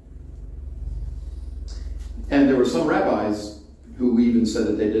 And there were some rabbis who even said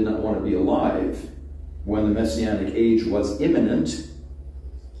that they did not want to be alive when the messianic age was imminent.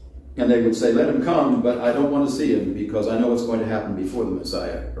 And they would say, let him come, but I don't want to see him because I know what's going to happen before the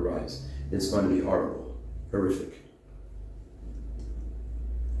Messiah arrives. It's going to be horrible, horrific.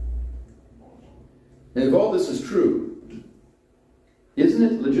 And if all this is true, isn't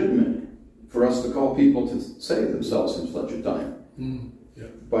it legitimate for us to call people to save themselves from such a time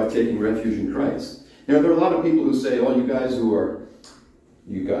by taking refuge in Christ? You know, there are a lot of people who say, oh,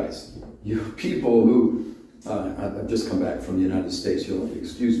 you people who, I've just come back from the United States, you'll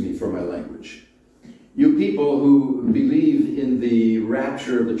excuse me for my language. You people who believe in the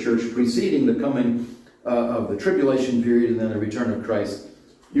rapture of the church preceding the coming of the tribulation period and then the return of Christ,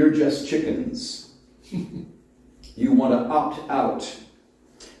 you're just chickens. You want to opt out.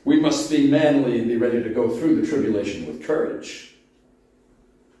 We must be manly and be ready to go through the tribulation with courage.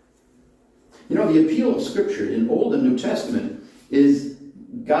 You know, the appeal of Scripture in Old and New Testament is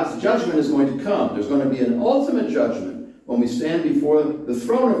God's judgment is going to come. There's going to be an ultimate judgment when we stand before the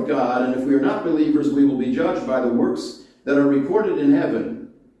throne of God, and if we are not believers, we will be judged by the works that are recorded in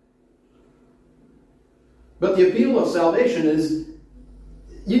heaven. But the appeal of salvation is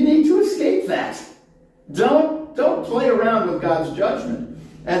you need to escape that. Don't play around with God's judgment.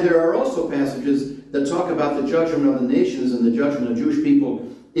 And there are also passages that talk about the judgment of the nations and the judgment of Jewish people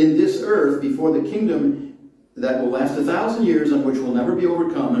in this earth before the kingdom that will last 1,000 years and which will never be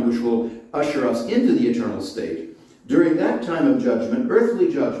overcome and which will usher us into the eternal state. During that time of judgment,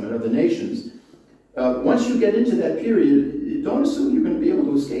 earthly judgment of the nations, once you get into that period, don't assume you're going to be able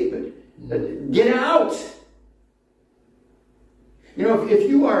to escape it. Get out! You know, if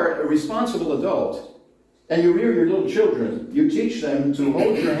you are a responsible adult and you rear your little children, you teach them to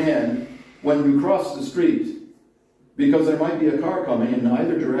hold your hand when you cross the street because there might be a car coming in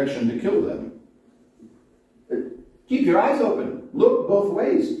either direction to kill them. Keep your eyes open. Look both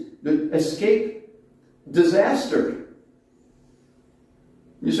ways. Escape disaster.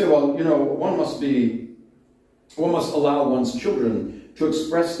 You say, well, you know, one must allow one's children to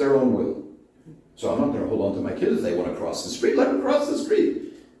express their own will. So I'm not going to hold on to my kids if they want to cross the street. Let them cross the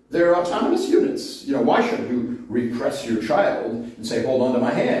street. They're autonomous units. You know, why should you repress your child and say, hold on to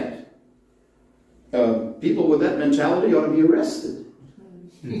my hand? People with that mentality ought to be arrested.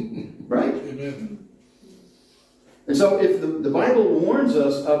 Right? Amen. And so if the Bible warns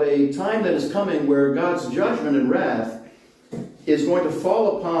us of a time that is coming where God's judgment and wrath is going to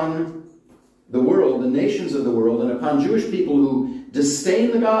fall upon the world, the nations of the world, and upon Jewish people who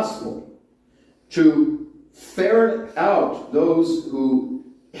disdain the gospel, to ferret out those who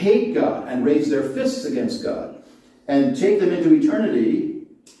hate God and raise their fists against God, and take them into eternity,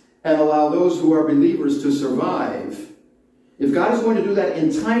 and allow those who are believers to survive. If God is going to do that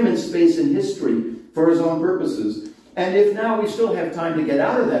in time and space in history for his own purposes, and if now we still have time to get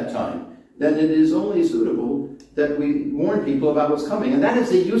out of that time, then it is only suitable that we warn people about what's coming. And that is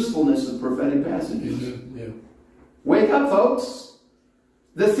the usefulness of prophetic passages. Yeah. Wake up, folks.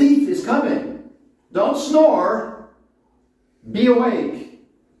 The thief is coming. Don't snore. Be awake.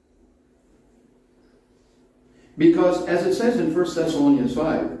 Because, as it says in 1 Thessalonians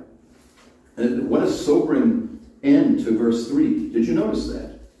 5, what a sobering end to verse 3. Did you notice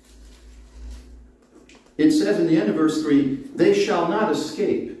that? It says in the end of verse 3, they shall not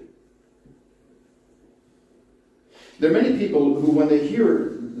escape. There are many people who, when they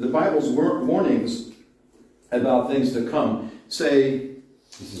hear the Bible's warnings about things to come, say,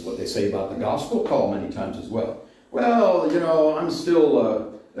 this is what they say about the gospel call many times as well. Well, you know, I'm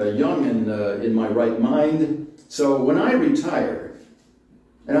still young and in my right mind, so when I retire,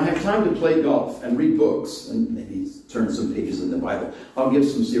 and I have time to play golf and read books, and maybe turn some pages in the Bible, I'll give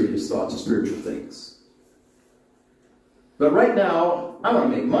some serious thought to spiritual things. But right now, I want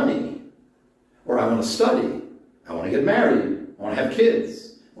to make money, or I want to study, I want to get married, I want to have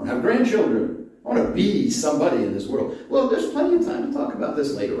kids, I want to have grandchildren, I want to be somebody in this world. Well, there's plenty of time to talk about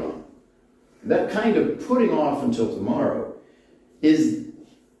this later on. That kind of putting off until tomorrow is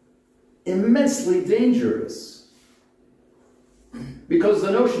immensely dangerous. Because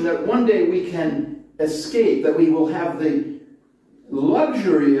the notion that one day we can escape, that we will have the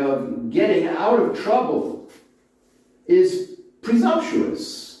luxury of getting out of trouble, is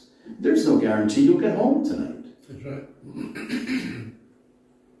presumptuous. There's no guarantee you'll get home tonight. That's right.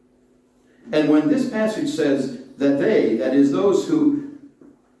 And when this passage says that they, that is those who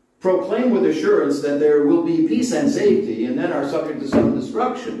proclaim with assurance that there will be peace and safety and then are subject to some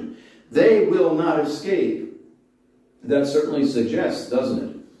destruction, they will not escape. That certainly suggests, doesn't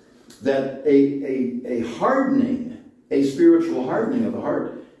it, that a hardening, a spiritual hardening of the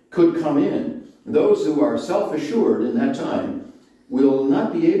heart could come in. Those who are self-assured in that time will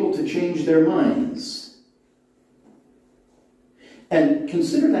not be able to change their minds. And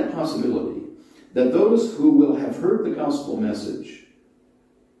consider that possibility, that those who will have heard the gospel message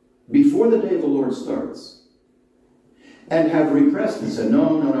before the day of the Lord starts and have repressed and said,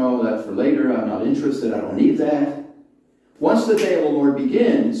 no, that's for later, I'm not interested, I don't need that. Once the day of the Lord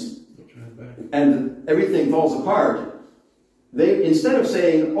begins and everything falls apart, they, instead of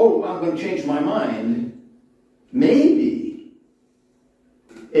saying, oh, I'm going to change my mind, maybe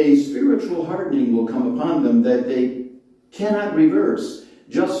a spiritual hardening will come upon them that they cannot reverse.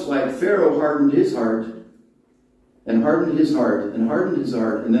 Just like Pharaoh hardened his heart, and hardened his heart, and hardened his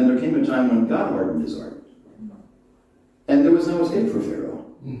heart, and then there came a time when God hardened his heart. And there was no escape for Pharaoh.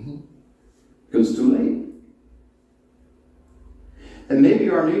 It was too late. And maybe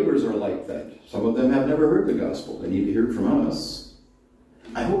our neighbors are like that. Some of them have never heard the gospel. They need to hear it from us.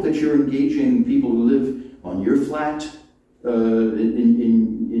 I hope that you're engaging people who live on your flat,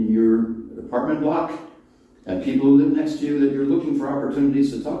 in your apartment block, and people who live next to you, that you're looking for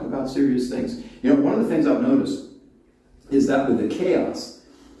opportunities to talk about serious things. You know, one of the things I've noticed is that with the chaos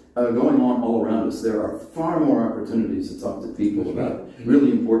going on all around us, there are far more opportunities to talk to people about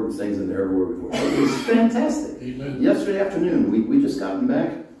really important things in their world. It's fantastic. Amen. Yesterday afternoon, we just gotten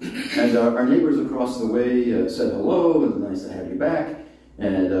back, and our neighbors across the way said hello, and nice to have you back.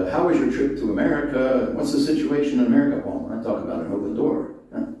 And how was your trip to America? What's the situation in America? Well, I talk about an open door.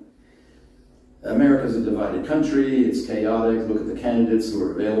 America's a divided country, it's chaotic, look at the candidates who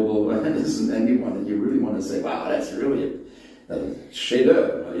are available, and isn't anyone that you really want to say, wow, that's really a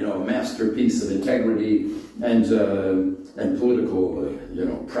chef-d'oeuvre, you know, a masterpiece of integrity and political, you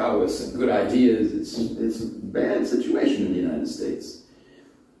know, prowess and good ideas. It's a bad situation in the United States.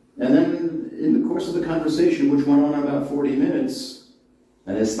 And then in the course of the conversation, which went on about 40 minutes,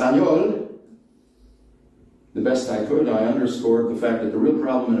 in Espanol, the best I could, I underscored the fact that the real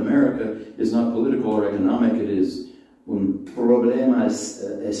problem in America is not political or economic, it is un problema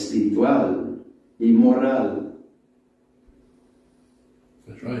espiritual y moral.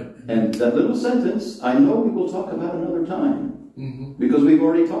 That's right. And that little sentence, I know we will talk about another time, because we've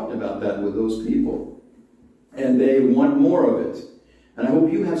already talked about that with those people. And they want more of it. And I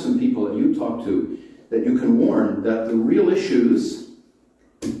hope you have some people that you talk to that you can warn that the real issues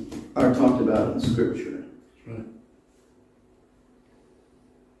are talked about in Scripture. Right.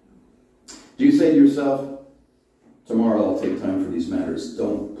 Do you say to yourself, tomorrow I'll take time for these matters?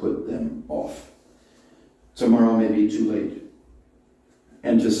 Don't put them off. Tomorrow may be too late.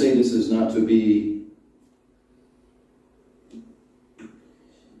 And to say this is not to be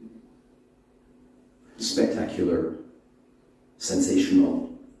spectacular,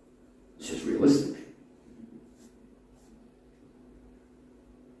 sensational, it's just realistic.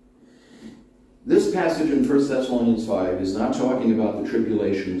 This passage in 1 Thessalonians 5 is not talking about the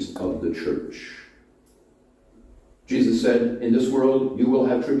tribulations of the church. Jesus said, in this world you will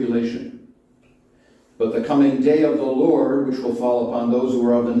have tribulation. But the coming day of the Lord, which will fall upon those who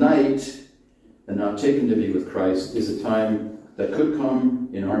are of the night and not taken to be with Christ, is a time that could come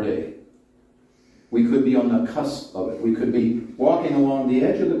in our day. We could be on the cusp of it. We could be walking along the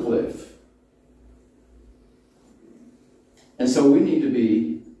edge of the cliff. And so we need to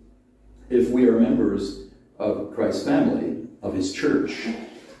be, if we are members of Christ's family, of his church,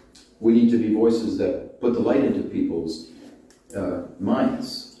 we need to be voices that put the light into people's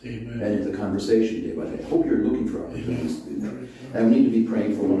minds. Amen. And into conversation day by day. I hope you're looking for opportunities to do that. And we need to be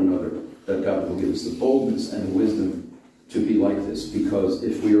praying for one another, that God will give us the boldness and the wisdom to be like this. Because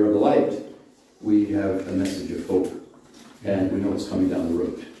if we are of the light, we have a message of hope. And we know it's coming down the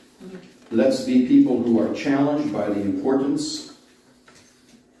road. Let's be people who are challenged by the importance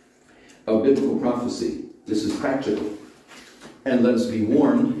of biblical prophecy. This is practical. And let us be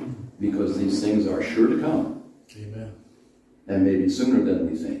warned, because these things are sure to come. Amen. And maybe sooner than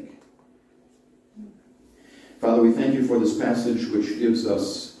we think. Father, we thank you for this passage which gives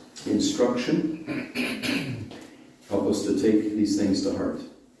us instruction. Help us to take these things to heart.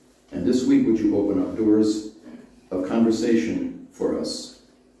 And this week, would you open up doors of conversation for us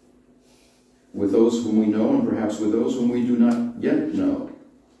with those whom we know and perhaps with those whom we do not yet know,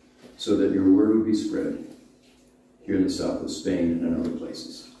 so that your word would be spread here in the south of Spain and in other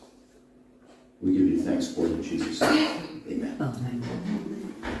places. We give you thanks for it in Jesus' name. Amen. Amen.